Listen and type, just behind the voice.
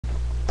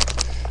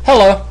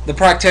Hello, the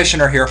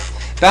practitioner here.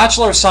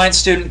 Bachelor of Science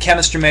student,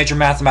 chemistry major,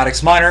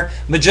 mathematics minor,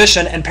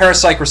 magician, and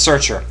parapsych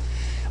researcher.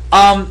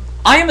 I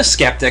am a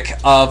skeptic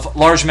of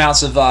large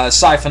amounts of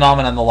psi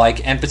phenomena and the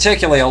like, and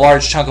particularly a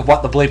large chunk of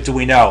what the bleep do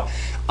we know.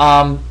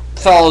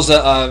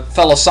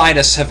 Fellow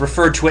scientists have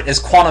referred to it as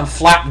quantum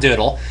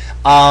flapdoodle.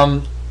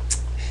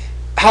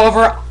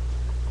 However,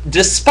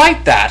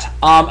 despite that,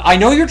 I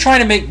know you're trying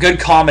to make good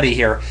comedy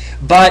here,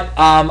 but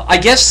I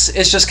guess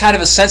it's just kind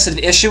of a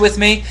sensitive issue with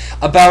me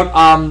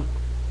about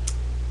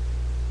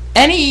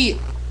any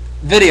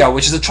video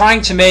which is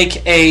trying to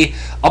make a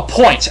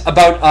point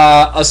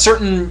about a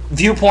certain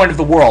viewpoint of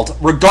the world,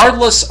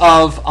 regardless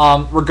of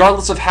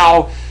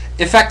how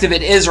effective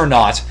it is or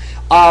not.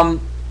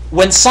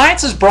 When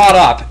science is brought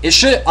up, it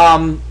should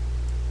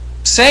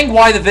saying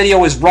why the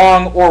video is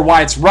wrong or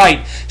why it's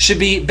right should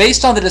be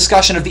based on the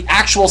discussion of the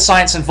actual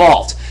science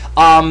involved.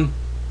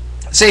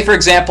 Say, for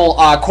example,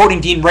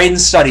 quoting Dean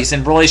Radin's studies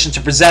in relation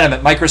to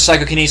presentiment,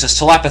 micropsychokinesis,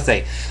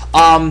 telepathy.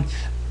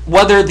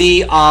 Whether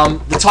the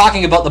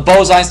talking about the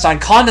Bose-Einstein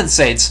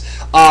condensates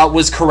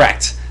was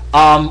correct,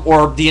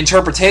 or the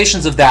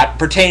interpretations of that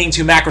pertaining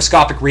to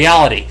macroscopic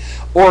reality,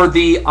 or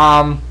the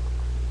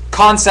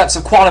concepts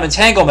of quantum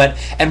entanglement,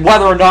 and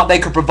whether or not they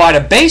could provide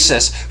a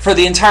basis for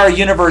the entire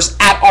universe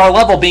at our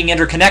level being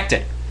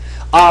interconnected.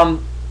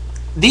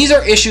 These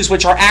are issues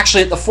which are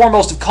actually at the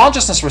foremost of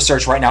consciousness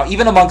research right now,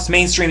 even amongst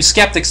mainstream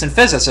skeptics and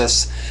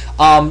physicists.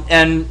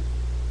 And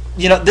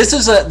you know, this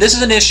is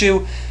an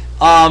issue.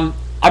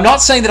 I'm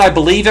not saying that I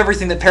believe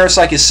everything that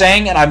Parapsych is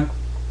saying, and I'm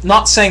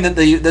not saying that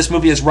this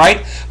movie is right,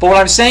 but what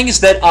I'm saying is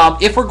that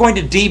if we're going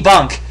to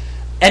debunk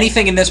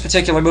anything in this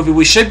particular movie,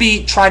 we should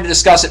be trying to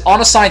discuss it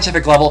on a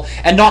scientific level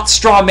and not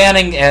straw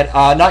manning it,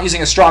 not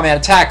using a straw man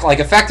attack like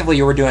effectively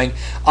you were doing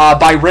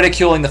by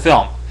ridiculing the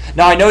film.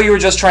 Now, I know you were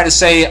just trying to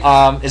say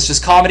it's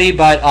just comedy,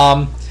 but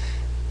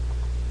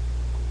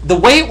the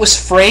way it was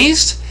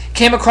phrased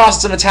came across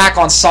as an attack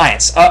on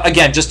science.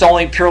 Again, just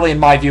only purely in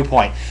my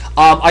viewpoint.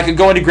 I could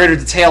go into greater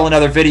detail in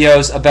other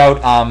videos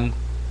about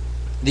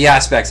the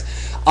aspects.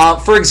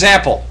 For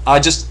example,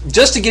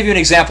 just to give you an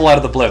example out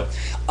of the blue,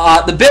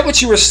 the bit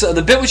which you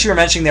were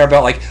mentioning there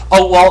about, like,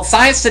 oh well,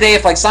 science today,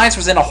 if like science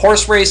was in a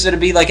horse race, it'd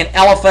be like an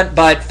elephant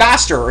but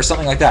faster or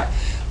something like that.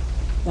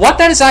 What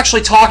that is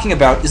actually talking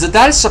about is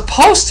that is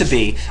supposed to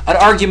be an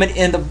argument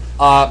in the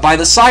by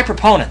the psi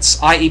proponents,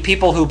 i.e.,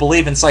 people who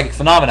believe in psychic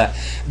phenomena,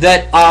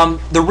 that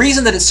the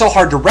reason that it's so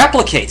hard to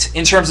replicate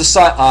in terms of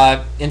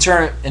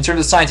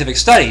scientific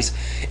studies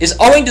is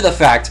owing to the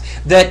fact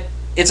that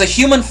it's a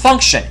human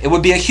function. It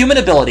would be a human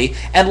ability,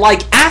 and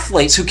like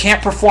athletes who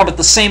can't perform at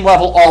the same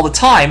level all the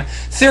time,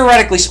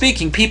 theoretically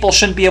speaking, people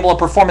shouldn't be able to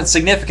perform at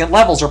significant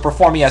levels or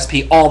perform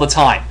ESP all the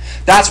time.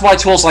 That's why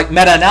tools like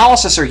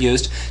meta-analysis are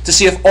used to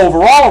see if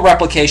overall a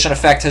replication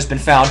effect has been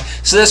found,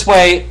 so this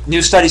way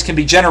new studies can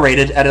be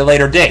generated at a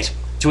later date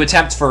to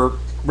attempt for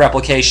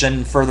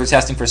replication, further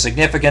testing for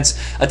significance,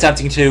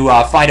 attempting to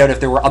find out if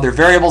there were other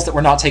variables that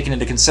were not taken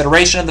into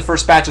consideration in the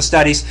first batch of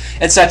studies,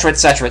 etc.,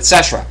 etc.,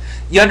 etc.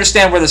 You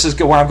understand where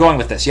I'm going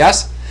with this,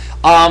 yes?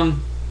 A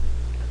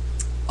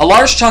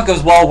large chunk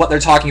of, well, what they're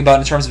talking about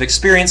in terms of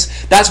experience,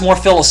 that's more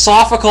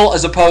philosophical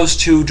as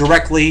opposed to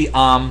directly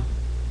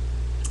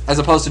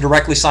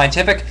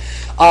scientific.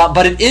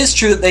 But it is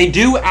true that they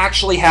do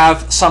actually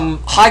have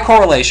some high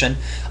correlation.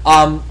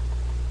 And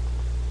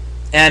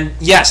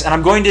yes, and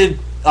I'm going to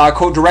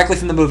quote directly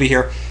from the movie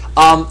here.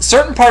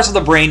 Certain parts of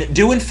the brain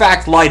do in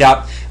fact light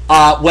up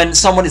when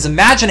someone is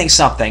imagining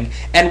something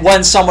and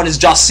when someone has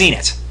just seen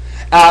it.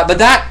 But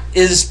that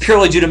is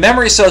purely due to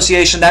memory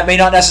association. That may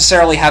not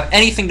necessarily have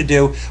anything to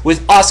do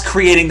with us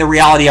creating the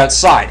reality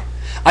outside.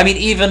 I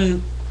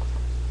mean,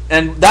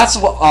 and that's a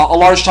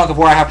large chunk of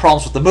where I have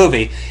problems with the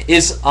movie,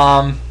 is,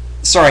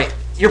 sorry,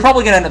 you're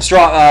probably going to end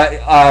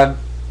up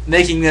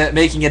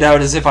making it out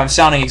as if I'm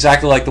sounding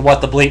exactly like the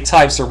What the Bleep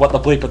types, or what the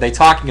bleep are they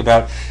talking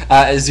about,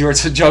 as you were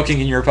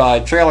joking in your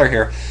trailer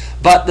here.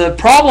 But the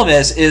problem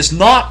is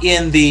not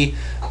in the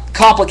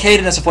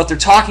complicatedness of what they're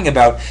talking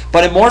about,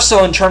 but more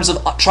so in terms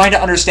of trying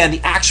to understand the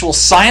actual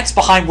science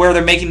behind where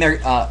they're making their...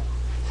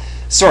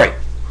 sorry,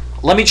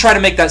 let me try to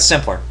make that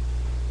simpler.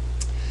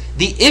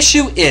 The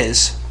issue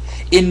is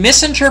in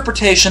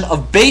misinterpretation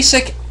of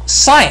basic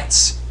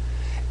science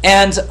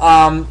and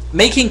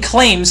making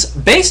claims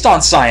based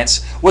on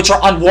science which are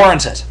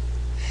unwarranted.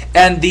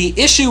 And the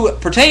issue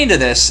pertaining to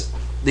this,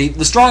 the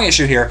strong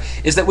issue here,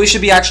 is that we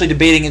should be actually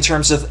debating in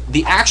terms of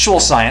the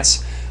actual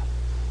science,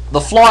 the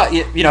flaw,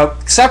 you know,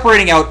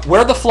 separating out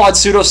where the flawed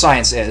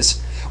pseudoscience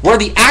is, where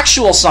the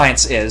actual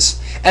science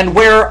is, and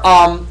where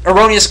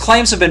erroneous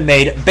claims have been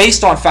made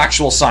based on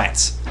factual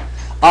science.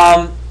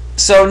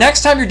 So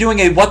next time you're doing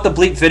a What the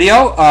Bleep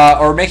video,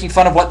 or making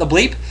fun of What the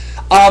Bleep,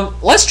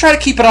 let's try to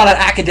keep it on an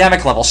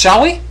academic level,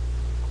 shall we?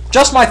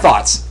 Just my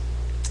thoughts.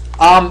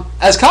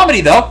 As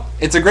comedy, though,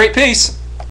 it's a great piece.